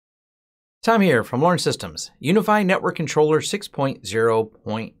Tom here from Lawrence Systems. UniFi Network Controller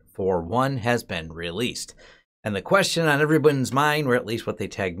 6.0.41 has been released. And the question on everyone's mind, or at least what they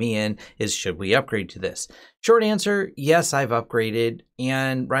tag me in, is should we upgrade to this? Short answer, yes, I've upgraded.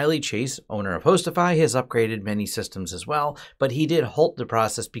 And Riley Chase, owner of HostiFi, has upgraded many systems as well. But he did halt the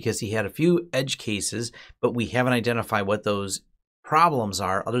process because he had a few edge cases, but we haven't identified what those problems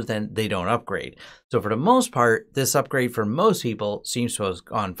are other than they don't upgrade. So for the most part, this upgrade for most people seems to have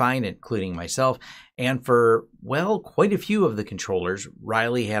gone fine, including myself. And for, well, quite a few of the controllers,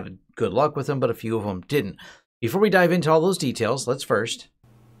 Riley had good luck with them, but a few of them didn't. Before we dive into all those details, let's first.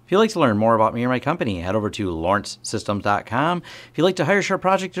 If you'd like to learn more about me or my company, head over to lawrencesystems.com. If you'd like to hire for a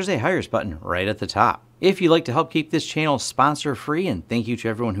project, there's a Hires button right at the top. If you'd like to help keep this channel sponsor-free, and thank you to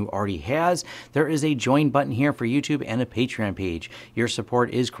everyone who already has, there is a Join button here for YouTube and a Patreon page. Your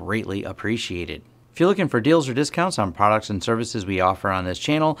support is greatly appreciated. If you're looking for deals or discounts on products and services we offer on this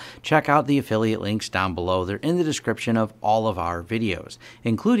channel, check out the affiliate links down below. They're in the description of all of our videos,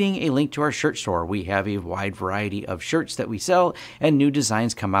 including a link to our shirt store. We have a wide variety of shirts that we sell, and new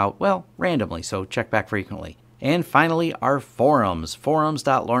designs come out, well, randomly, so check back frequently. And finally, our forums.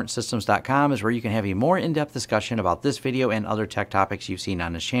 Forums.lawrencesystems.com is where you can have a more in-depth discussion about this video and other tech topics you've seen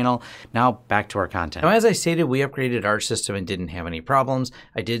on this channel. Now, back to our content. Now, as I stated, we upgraded our system and didn't have any problems.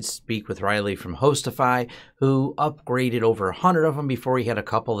 I did speak with Riley from HostiFi, who upgraded over 100 of them before he had a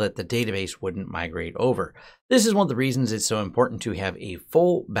couple that the database wouldn't migrate over. This is one of the reasons it's so important to have a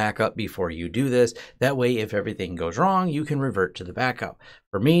full backup before you do this. That way, if everything goes wrong, you can revert to the backup.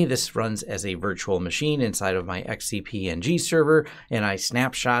 For me, this runs as a virtual machine inside of my XCP-NG server, and I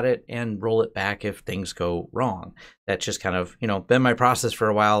snapshot it and roll it back if things go wrong. That's just kind of, been my process for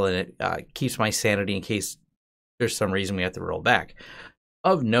a while, and it keeps my sanity in case there's some reason we have to roll back.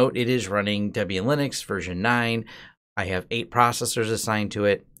 Of note, it is running Debian Linux version 9. I have 8 processors assigned to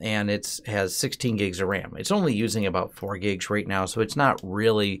it, and it has 16 gigs of RAM. It's only using about 4 gigs right now, so it's not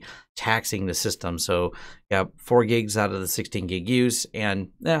really taxing the system. So yeah, 4 gigs out of the 16 gig use,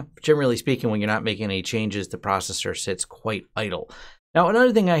 and generally speaking, when you're not making any changes, the processor sits quite idle. Now,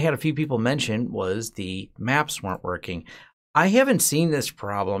 another thing I had a few people mention was the maps weren't working. I haven't seen this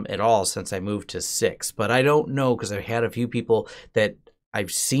problem at all since I moved to 6, but I don't know because I've had a few people that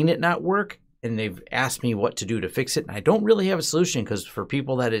I've seen it not work, and they've asked me what to do to fix it. And I don't really have a solution because for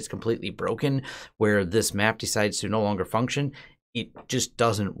people that it's completely broken, where this map decides to no longer function, it just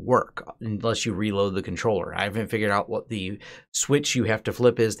doesn't work unless you reload the controller. I haven't figured out what the switch you have to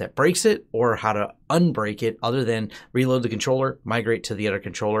flip is that breaks it or how to unbreak it other than reload the controller, migrate to the other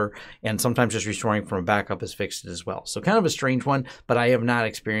controller, and sometimes just restoring from a backup has fixed it as well. So kind of a strange one, but I have not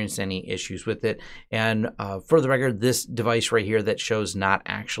experienced any issues with it. And for the record, this device right here that shows not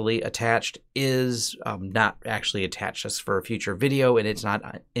actually attached is not actually attached. That's for a future video, and it's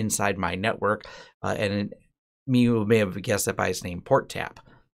not inside my network. You may have guessed that by its name, Port Tap.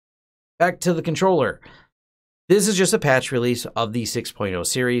 Back to the controller. This is just a patch release of the 6.0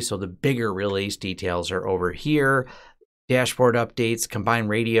 series, so the bigger release details are over here. Dashboard updates, combined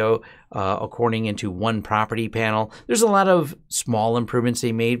radio according into one property panel. There's a lot of small improvements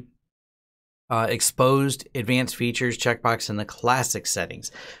they made. Exposed advanced features checkbox in the classic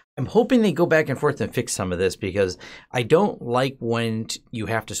settings. I'm hoping they go back and forth and fix some of this because I don't like when you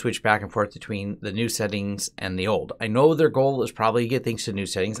have to switch back and forth between the new settings and the old. I know their goal is probably to get things to new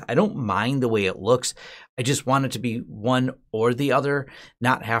settings. I don't mind the way it looks. I just want it to be one or the other,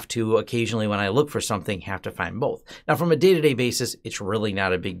 not have to occasionally when I look for something have to find both. Now from a day-to-day basis, it's really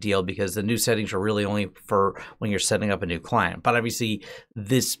not a big deal because the new settings are really only for when you're setting up a new client. But obviously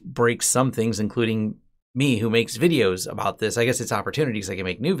this breaks some things, including me who makes videos about this. I guess it's opportunities I can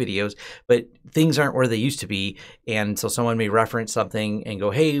make new videos, but things aren't where they used to be. And so someone may reference something and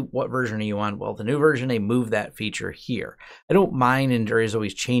go, hey, what version are you on? Well, the new version, they move that feature here. I don't mind, and there is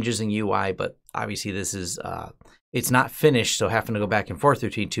always changes in UI, but obviously this is, it's not finished. So having to go back and forth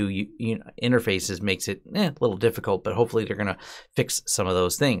between two interfaces makes it a little difficult, but hopefully they're going to fix some of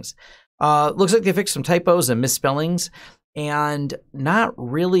those things. Looks like they fixed some typos and misspellings. And not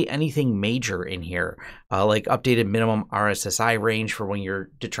really anything major in here, like updated minimum RSSI range for when you're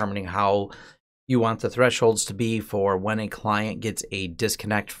determining how you want the thresholds to be for when a client gets a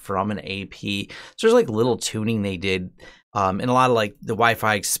disconnect from an AP. So there's like little tuning they did, and a lot of like the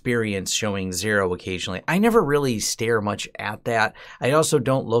Wi-Fi experience showing 0 occasionally. I never really stare much at that. I also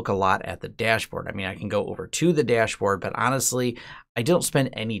don't look a lot at the dashboard. I mean, I can go over to the dashboard, but honestly, I don't spend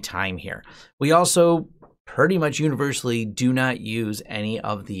any time here. We also pretty much universally do not use any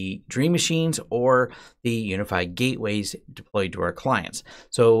of the Dream Machines or the UniFi gateways deployed to our clients.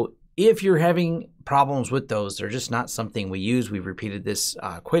 So if you're having problems with those, they're just not something we use. We've repeated this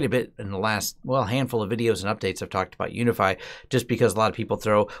quite a bit in the last, handful of videos and updates. I've talked about UniFi just because a lot of people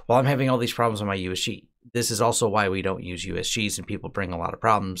throw, well, I'm having all these problems on my USG. This is also why we don't use USGs, and people bring a lot of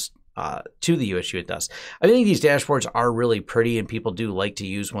problems to the USG with us. I think these dashboards are really pretty, and people do like to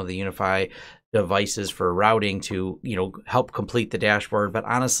use one of the UniFi devices for routing to, help complete the dashboard. But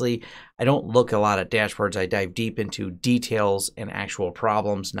honestly, I don't look a lot at dashboards. I dive deep into details and actual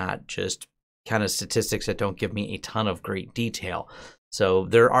problems, not just kind of statistics that don't give me a ton of great detail. So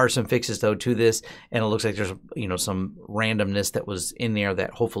there are some fixes though to this, and it looks like there's some randomness that was in there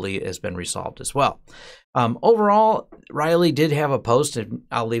that hopefully has been resolved as well. Overall, Riley did have a post, and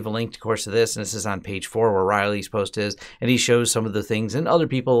I'll leave a link, of course, to this, and this is on page 4 where Riley's post is, and he shows some of the things, and other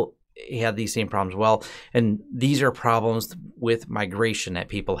people had these same problems. Well, and these are problems with migration that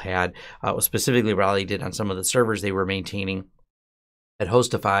people had, specifically Riley did on some of the servers they were maintaining at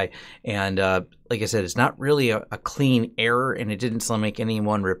HostiFi, and like I said, it's not really a clean error, and it didn't seem like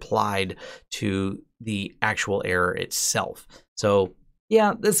anyone replied to the actual error itself. So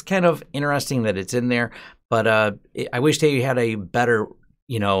yeah, that's kind of interesting that it's in there, but I wish they had a better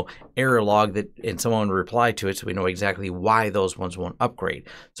error log and someone would reply to it so we know exactly why those ones won't upgrade.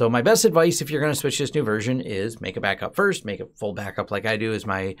 So my best advice if you're going to switch to this new version is make a backup first. Make a full backup like I do is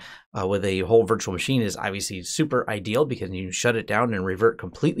my with a whole virtual machine is obviously super ideal because you shut it down and revert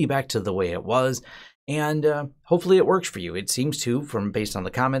completely back to the way it was. And hopefully it works for you. It seems to, based on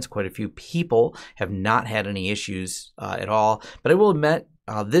the comments, quite a few people have not had any issues at all. But I will admit,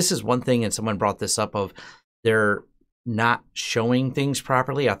 this is one thing, and someone brought this up of they're not showing things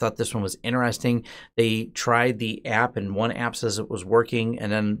properly. I thought this one was interesting. They tried the app, and one app says it was working,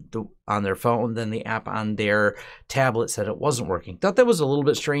 and then on their phone, then the app on their tablet said it wasn't working. Thought that was a little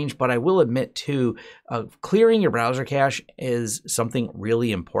bit strange, but I will admit too, clearing your browser cache is something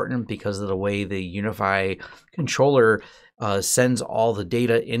really important because of the way the UniFi controller sends all the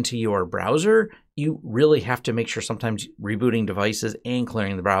data into your browser. You really have to make sure sometimes rebooting devices and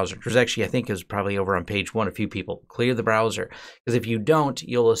clearing the browser. There's actually, I think is probably over on page 1, a few people clear the browser, because if you don't,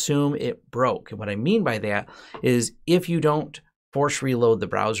 you'll assume it broke. And what I mean by that is if you don't force reload the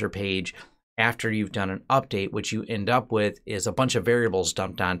browser page after you've done an update, what you end up with is a bunch of variables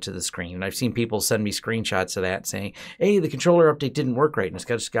dumped onto the screen. And I've seen people send me screenshots of that saying, hey, the controller update didn't work right, and it's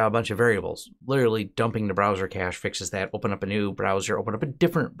just got a bunch of variables. Literally dumping the browser cache fixes that. Open up a new browser, open up a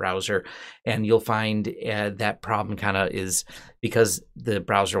different browser, and you'll find that problem kind of is because the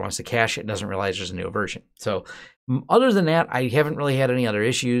browser wants to cache it and doesn't realize there's a new version. So other than that, I haven't really had any other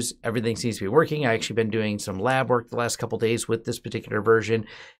issues. Everything seems to be working. I've actually been doing some lab work the last couple days with this particular version,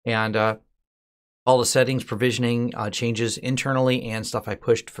 and all the settings, provisioning changes internally, and stuff I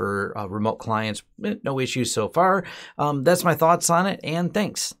pushed for remote clients. No issues so far. That's my thoughts on it, and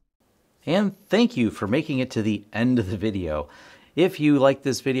thanks. And thank you for making it to the end of the video. If you like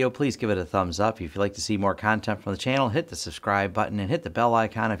this video, please give it a thumbs up. If you'd like to see more content from the channel, hit the subscribe button and hit the bell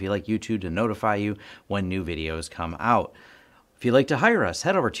icon if you like YouTube to notify you when new videos come out. If you'd like to hire us,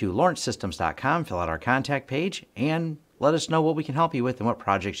 head over to lawrencesystems.com, fill out our contact page, and let us know what we can help you with and what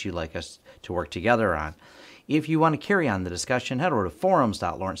projects you'd like us to work together on. If you want to carry on the discussion, head over to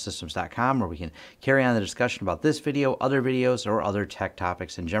forums.lawrencesystems.com where we can carry on the discussion about this video, other videos, or other tech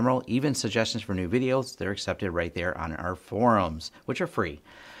topics in general. Even suggestions for new videos, they're accepted right there on our forums, which are free.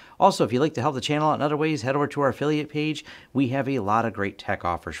 Also, if you'd like to help the channel out in other ways, head over to our affiliate page. We have a lot of great tech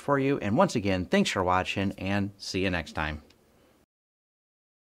offers for you. And once again, thanks for watching, and see you next time.